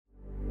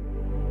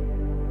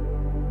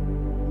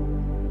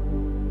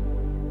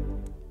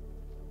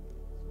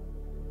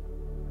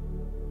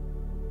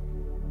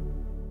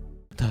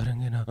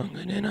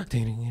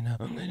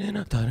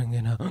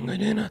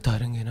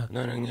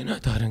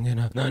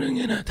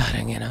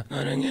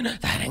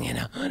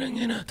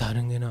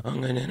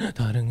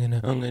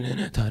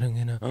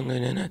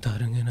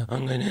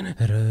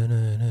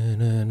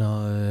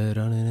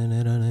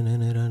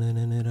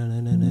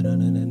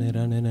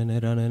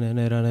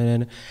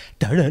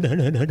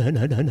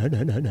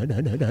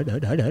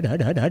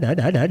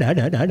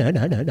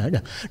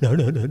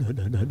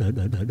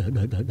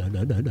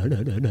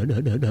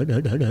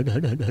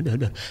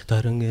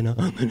Tarangena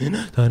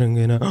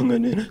tarangena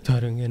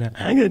tarangena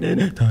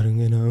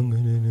tarangena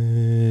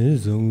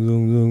zung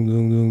zung zung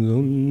zung zung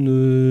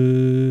zung.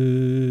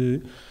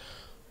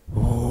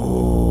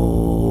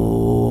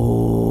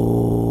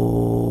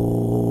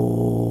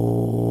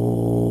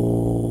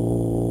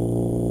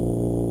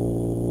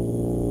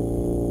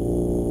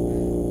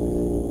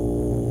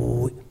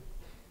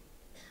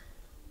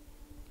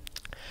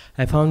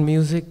 I found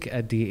music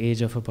at the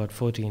age of about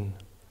 14.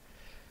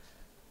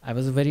 I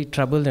was a very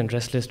troubled and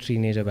restless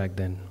teenager back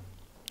then.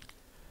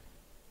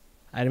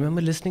 I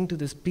remember listening to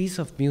this piece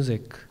of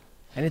music,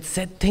 and it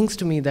said things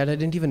to me that I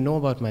didn't even know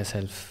about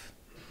myself.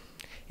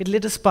 It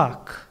lit a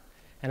spark,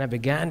 and I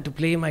began to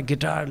play my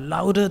guitar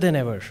louder than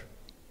ever.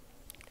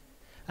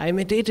 I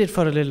imitated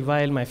for a little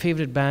while my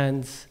favorite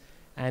bands,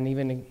 and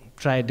even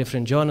tried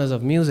different genres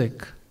of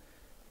music.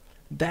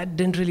 That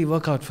didn't really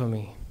work out for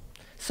me.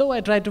 So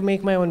I tried to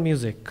make my own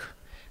music,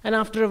 and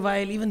after a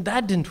while, even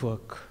that didn't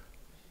work.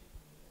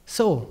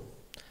 So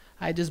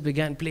I just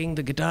began playing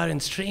the guitar in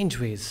strange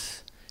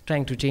ways,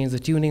 trying to change the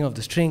tuning of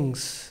the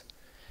strings,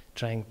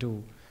 trying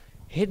to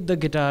hit the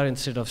guitar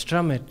instead of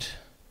strum it.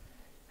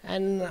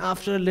 And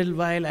after a little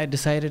while, I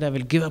decided I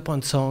will give up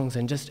on songs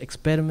and just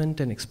experiment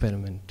and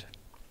experiment.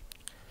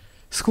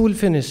 School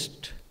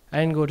finished, I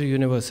didn't go to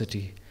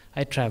university,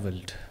 I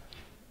traveled.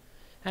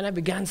 And I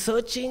began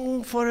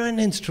searching for an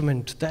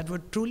instrument that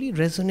would truly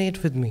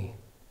resonate with me.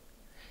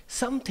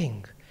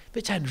 Something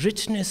which had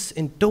richness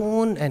in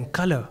tone and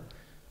color,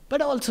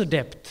 but also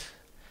depth.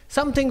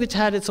 Something which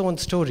had its own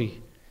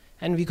story,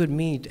 and we could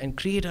meet and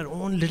create our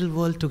own little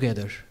world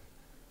together.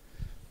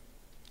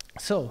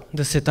 So,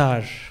 the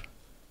sitar,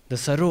 the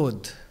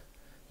sarod,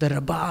 the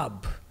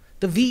rabab,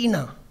 the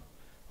veena,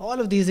 all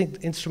of these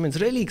instruments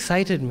really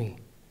excited me.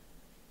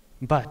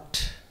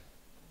 But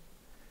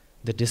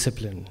the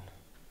discipline,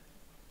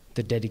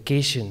 the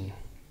dedication,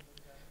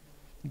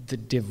 the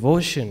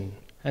devotion,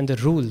 and the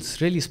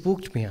rules really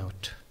spooked me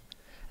out.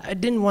 I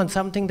didn't want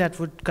something that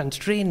would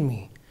constrain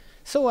me,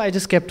 so I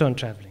just kept on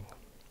traveling.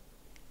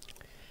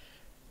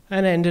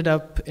 And I ended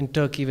up in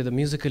Turkey with a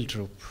musical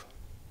troupe.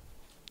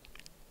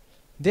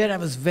 There I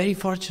was very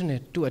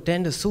fortunate to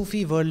attend a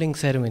Sufi whirling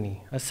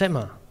ceremony, a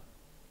sema.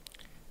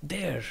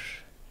 There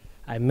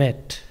I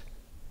met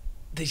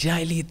the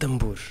Jaili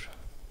Tambur.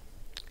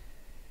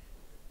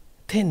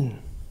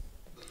 Thin,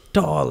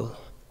 tall,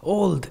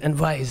 old and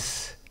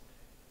wise.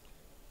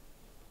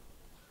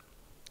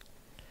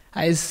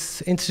 I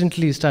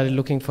instantly started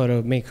looking for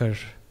a maker,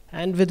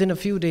 and within a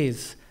few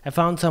days, I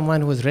found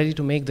someone who was ready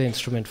to make the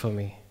instrument for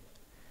me.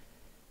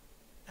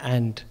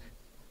 And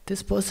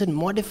this person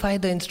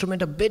modified the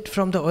instrument a bit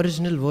from the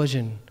original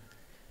version,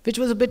 which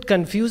was a bit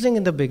confusing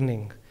in the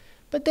beginning.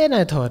 But then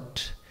I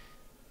thought,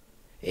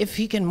 if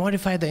he can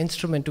modify the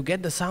instrument to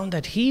get the sound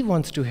that he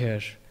wants to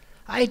hear,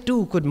 I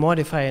too could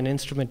modify an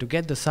instrument to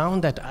get the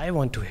sound that I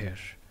want to hear.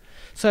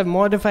 So I've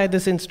modified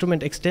this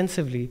instrument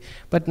extensively,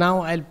 but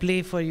now I'll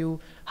play for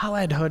you how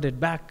I'd heard it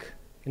back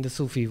in the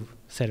Sufi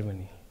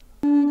ceremony.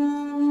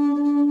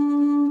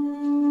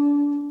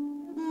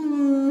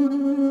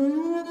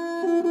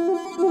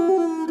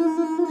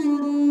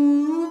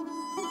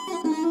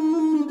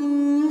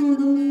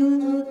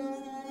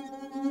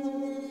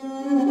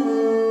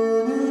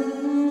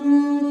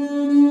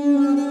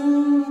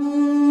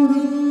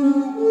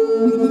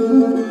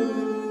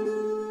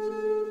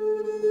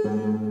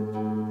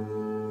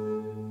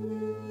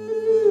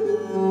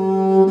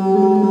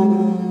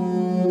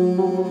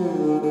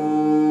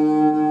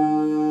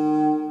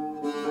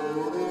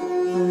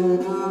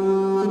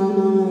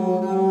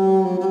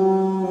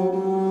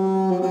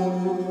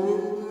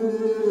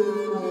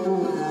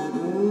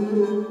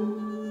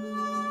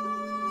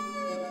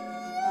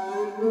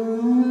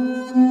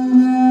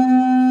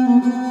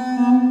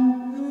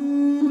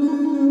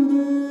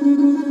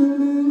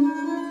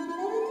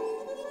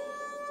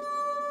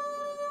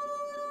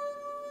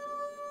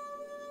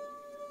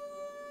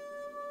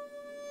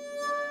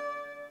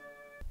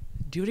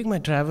 During my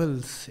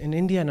travels in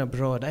India and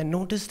abroad, I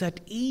noticed that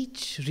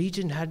each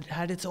region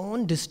had its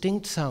own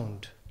distinct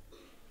sound.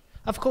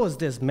 Of course,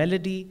 there's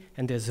melody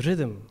and there's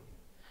rhythm,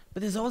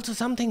 but there's also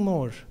something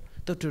more,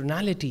 the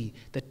tonality,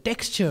 the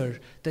texture,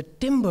 the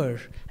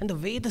timbre, and the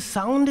way the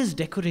sound is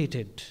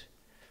decorated.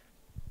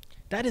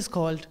 That is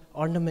called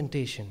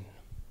ornamentation.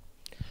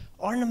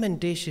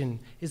 Ornamentation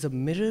is a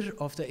mirror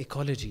of the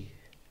ecology.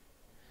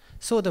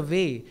 So the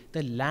way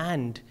the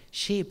land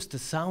shapes the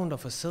sound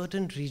of a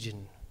certain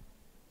region.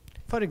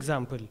 For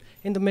example,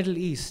 in the Middle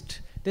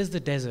East, there's the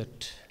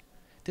desert.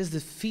 There's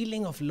the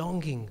feeling of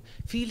longing,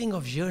 feeling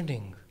of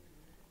yearning.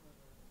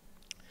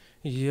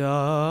 Ya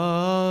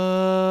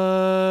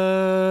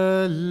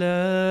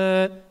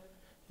la,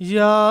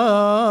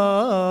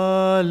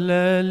 ya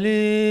la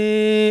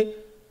li,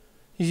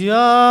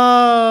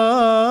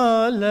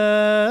 ya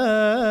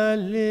la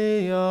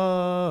li,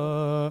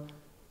 ya.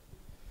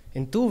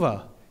 In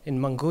Tuva, in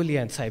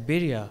Mongolia and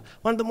Siberia,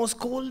 one of the most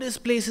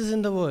coldest places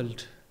in the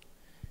world,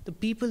 the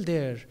people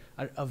there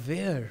are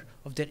aware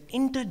of their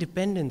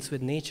interdependence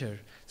with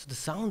nature, so the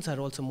sounds are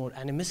also more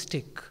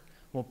animistic,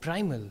 more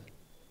primal.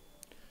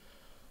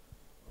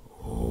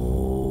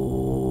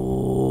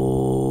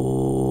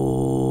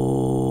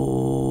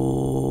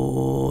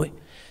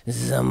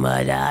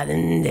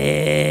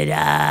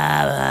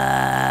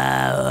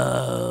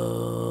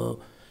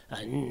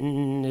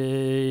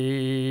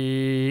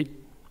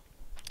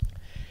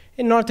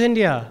 In North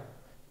India,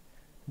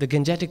 the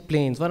Gangetic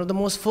Plains, one of the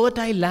most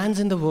fertile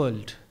lands in the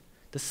world,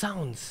 the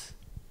sounds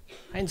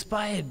are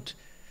inspired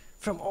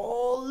from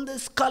all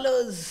these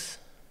colors,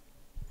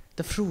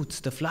 the fruits,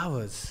 the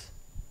flowers.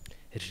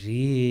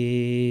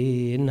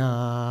 Rina,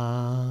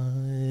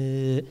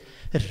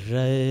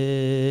 Rena,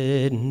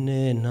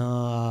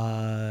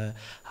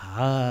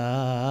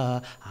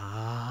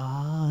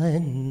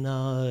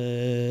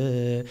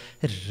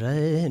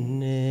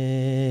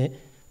 Rene.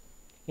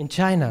 In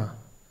China,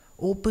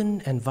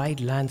 open and wide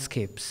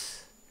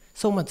landscapes,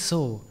 so much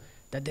so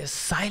that there's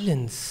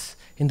silence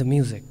in the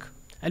music.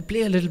 I'll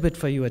play a little bit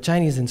for you, a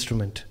Chinese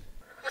instrument.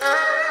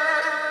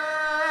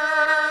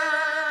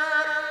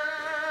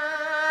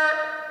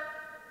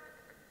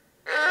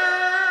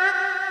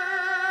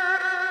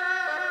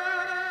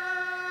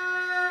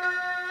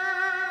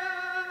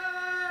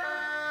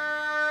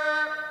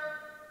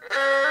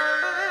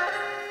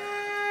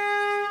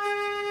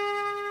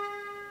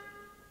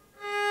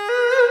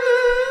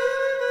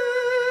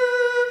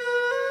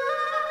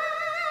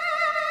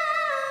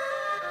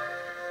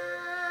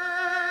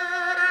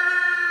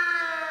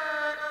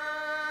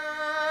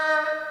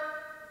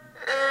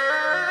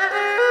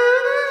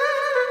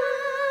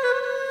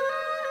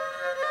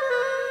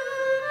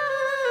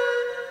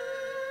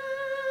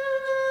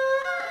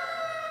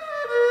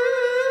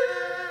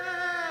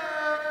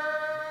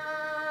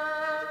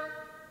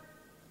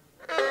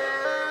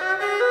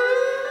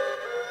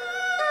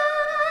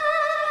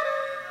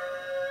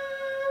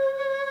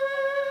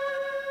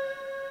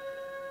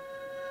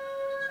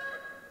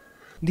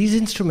 These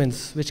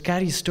instruments, which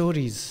carry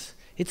stories,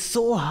 it's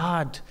so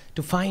hard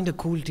to find a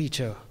cool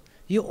teacher.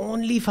 You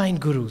only find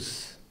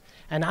gurus.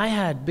 And I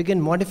had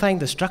begun modifying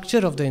the structure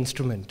of the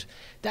instrument.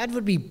 That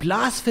would be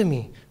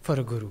blasphemy for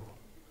a guru.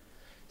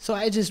 So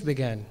I just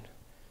began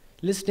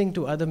listening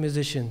to other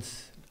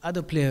musicians,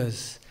 other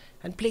players,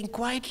 and playing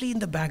quietly in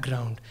the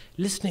background,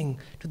 listening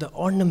to the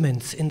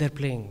ornaments in their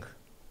playing.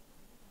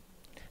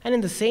 And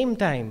in the same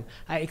time,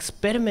 I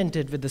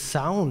experimented with the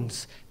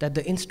sounds that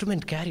the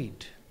instrument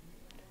carried.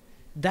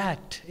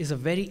 That is a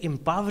very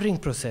empowering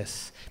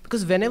process,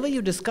 because whenever you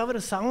discover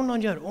a sound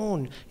on your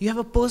own, you have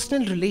a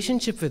personal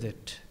relationship with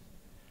it.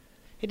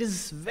 It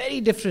is very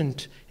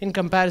different in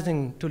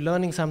comparison to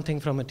learning something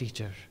from a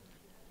teacher.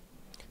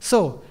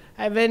 So,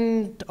 I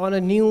went on a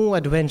new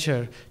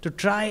adventure to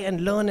try and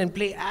learn and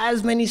play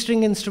as many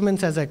string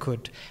instruments as I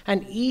could.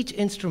 And each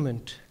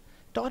instrument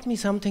taught me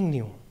something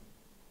new,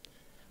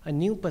 a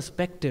new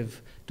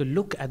perspective to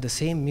look at the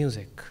same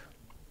music.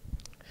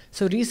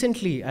 So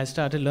recently, I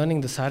started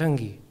learning the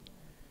sarangi,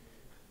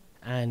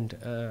 and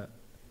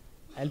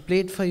I'll play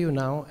it for you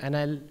now, and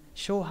I'll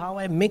show how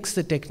I mix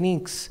the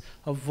techniques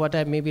of what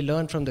I maybe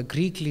learned from the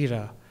Greek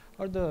lira,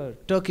 or the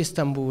Turkish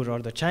tambur, or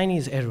the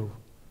Chinese eru.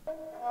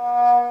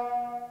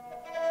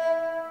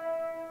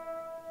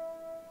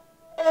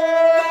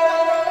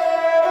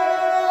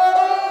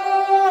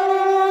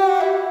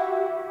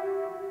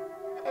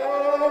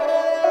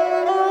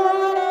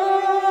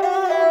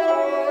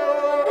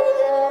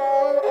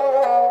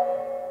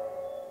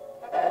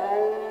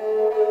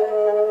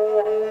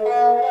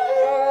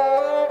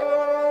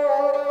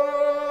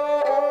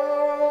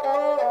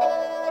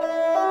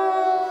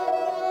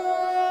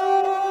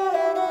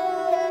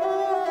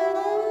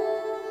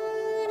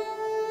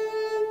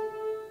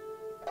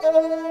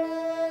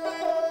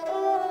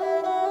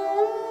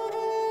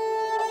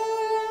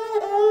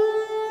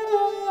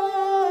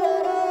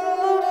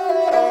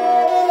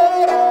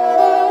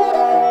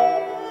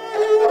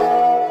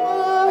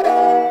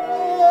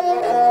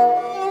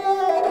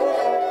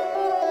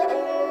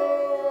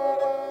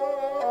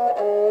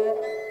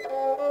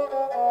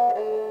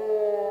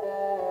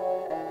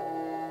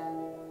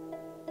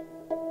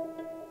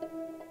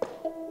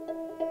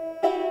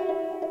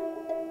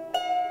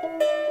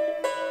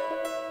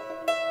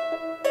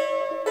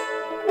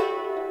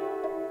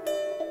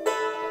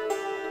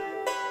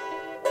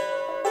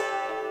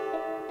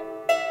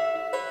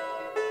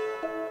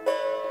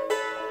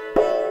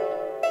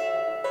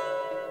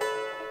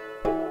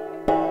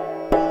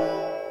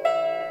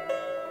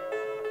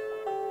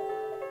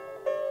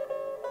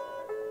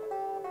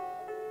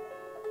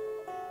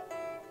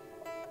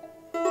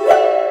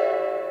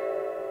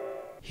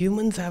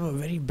 Humans have a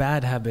very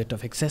bad habit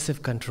of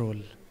excessive control.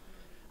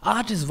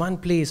 Art is one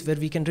place where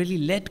we can really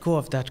let go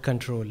of that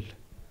control.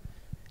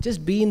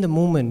 Just be in the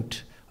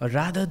moment, or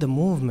rather the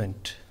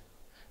movement.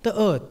 The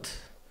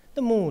earth,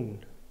 the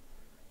moon,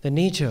 the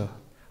nature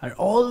are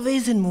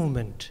always in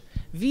movement.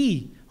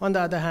 We, on the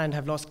other hand,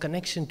 have lost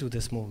connection to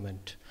this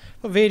movement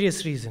for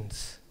various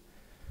reasons.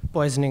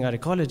 Poisoning our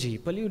ecology,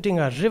 polluting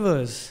our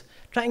rivers,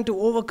 trying to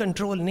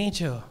over-control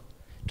nature,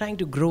 trying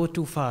to grow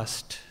too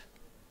fast.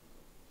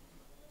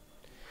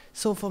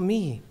 So for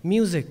me,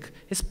 music,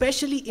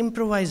 especially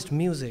improvised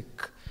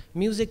music,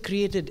 music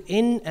created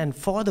in and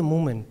for the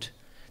moment,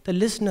 the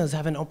listeners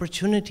have an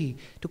opportunity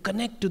to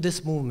connect to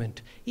this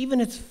movement, even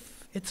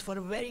if it's for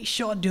a very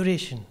short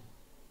duration.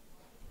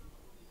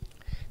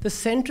 The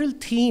central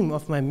theme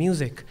of my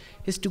music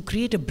is to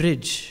create a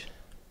bridge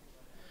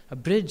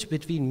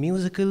between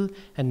musical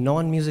and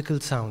non-musical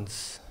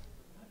sounds,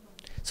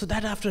 so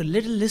that after a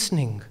little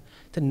listening,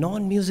 the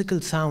non-musical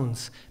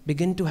sounds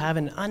begin to have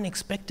an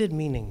unexpected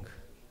meaning.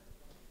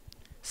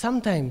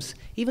 Sometimes,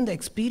 even the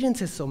experience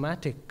is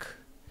somatic.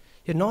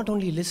 You're not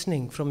only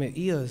listening from your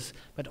ears,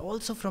 but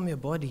also from your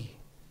body.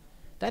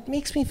 That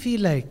makes me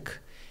feel like,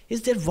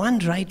 is there one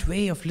right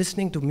way of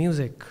listening to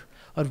music?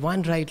 Or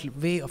one right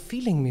way of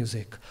feeling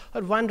music?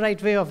 Or one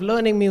right way of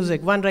learning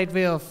music? One right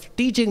way of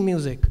teaching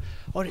music?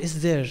 Or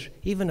is there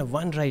even a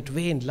one right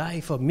way in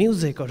life or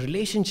music or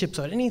relationships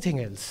or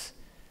anything else?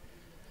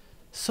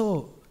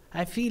 So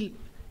I feel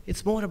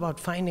it's more about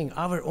finding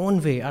our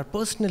own way, our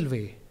personal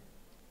way.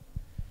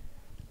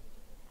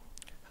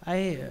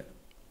 I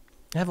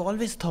have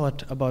always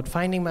thought about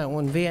finding my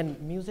own way, and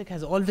music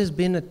has always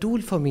been a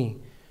tool for me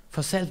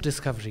for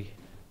self-discovery.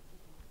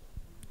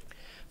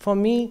 For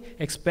me,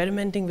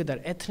 experimenting with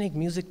our ethnic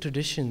music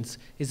traditions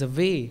is a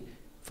way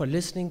for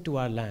listening to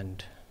our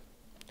land.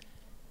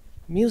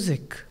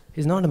 Music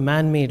is not a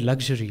man-made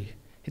luxury.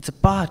 It's a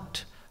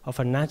part of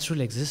our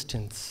natural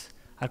existence,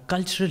 our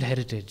cultural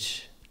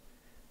heritage.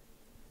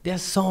 There are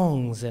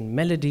songs and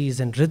melodies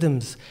and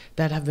rhythms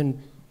that have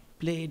been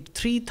played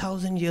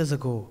 3,000 years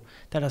ago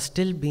that are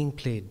still being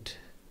played.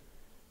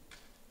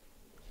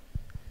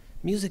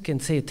 Music can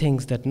say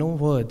things that no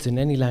words in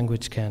any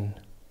language can.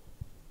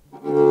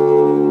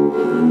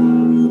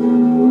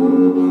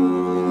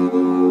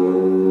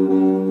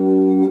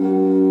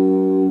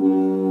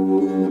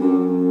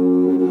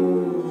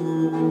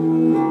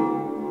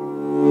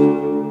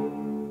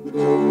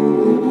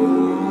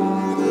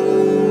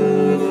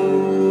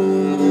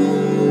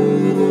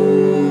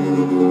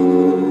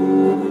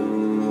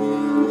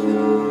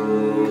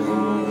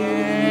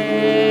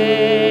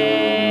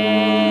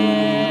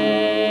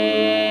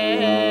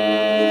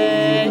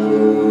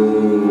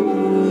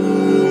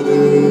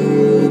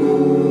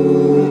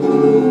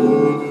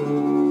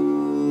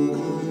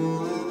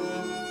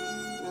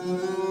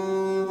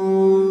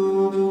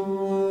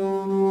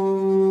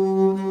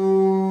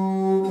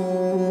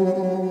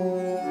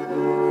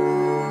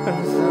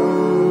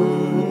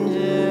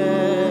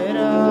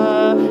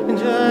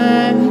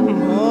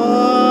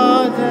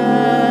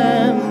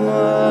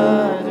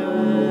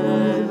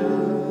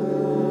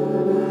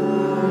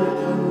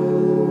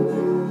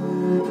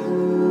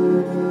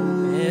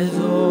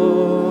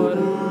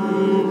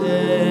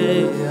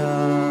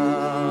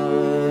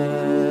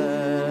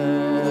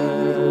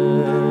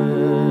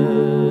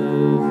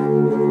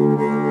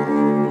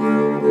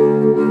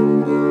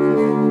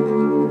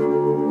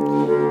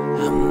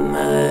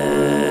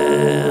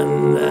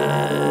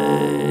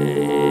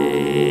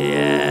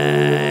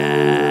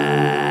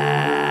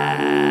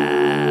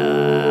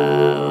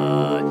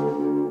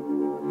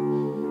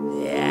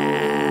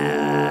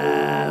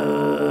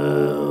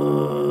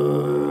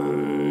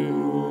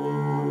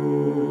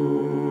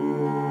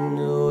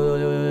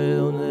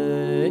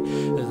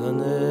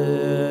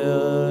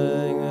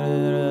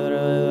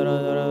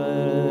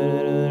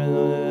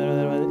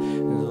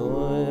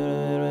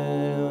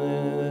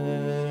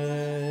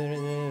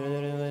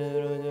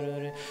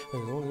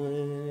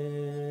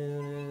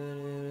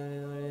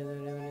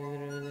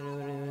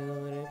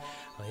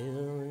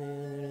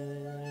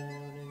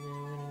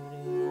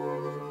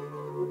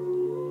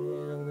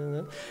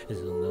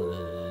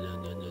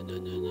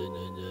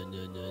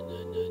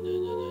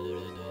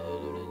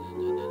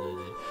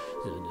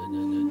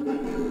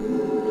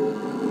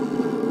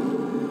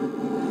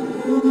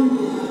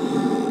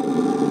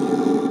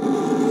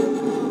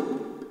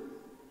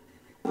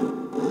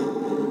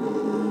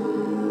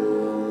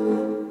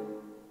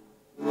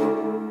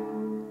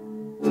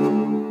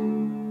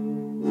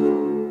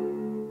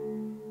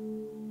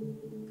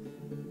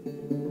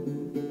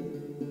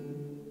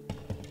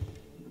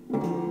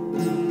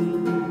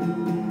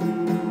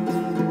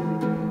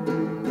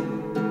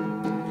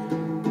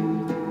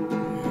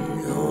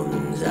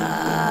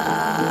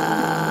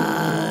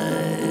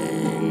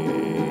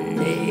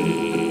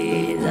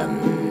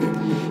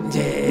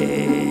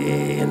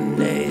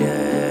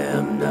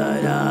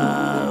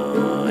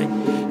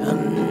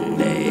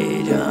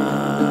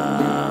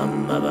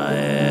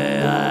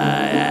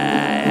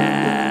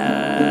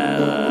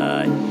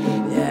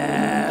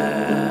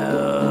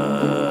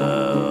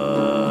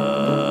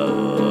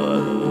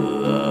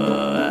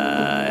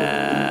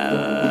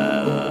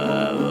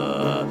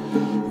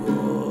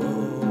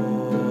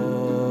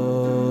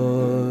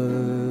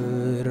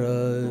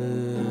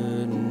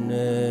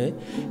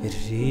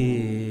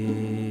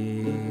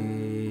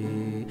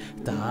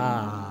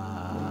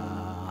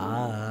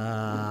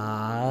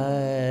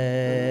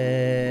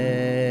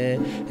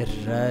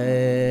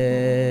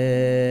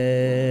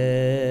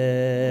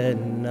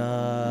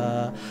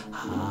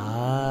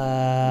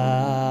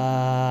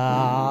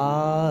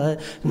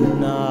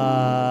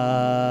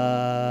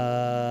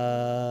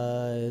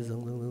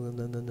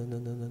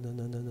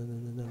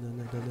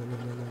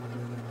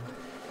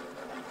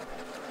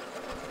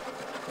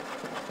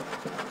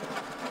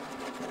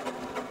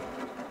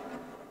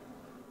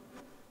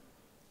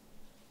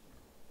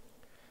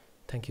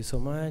 Thank you so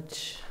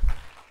much.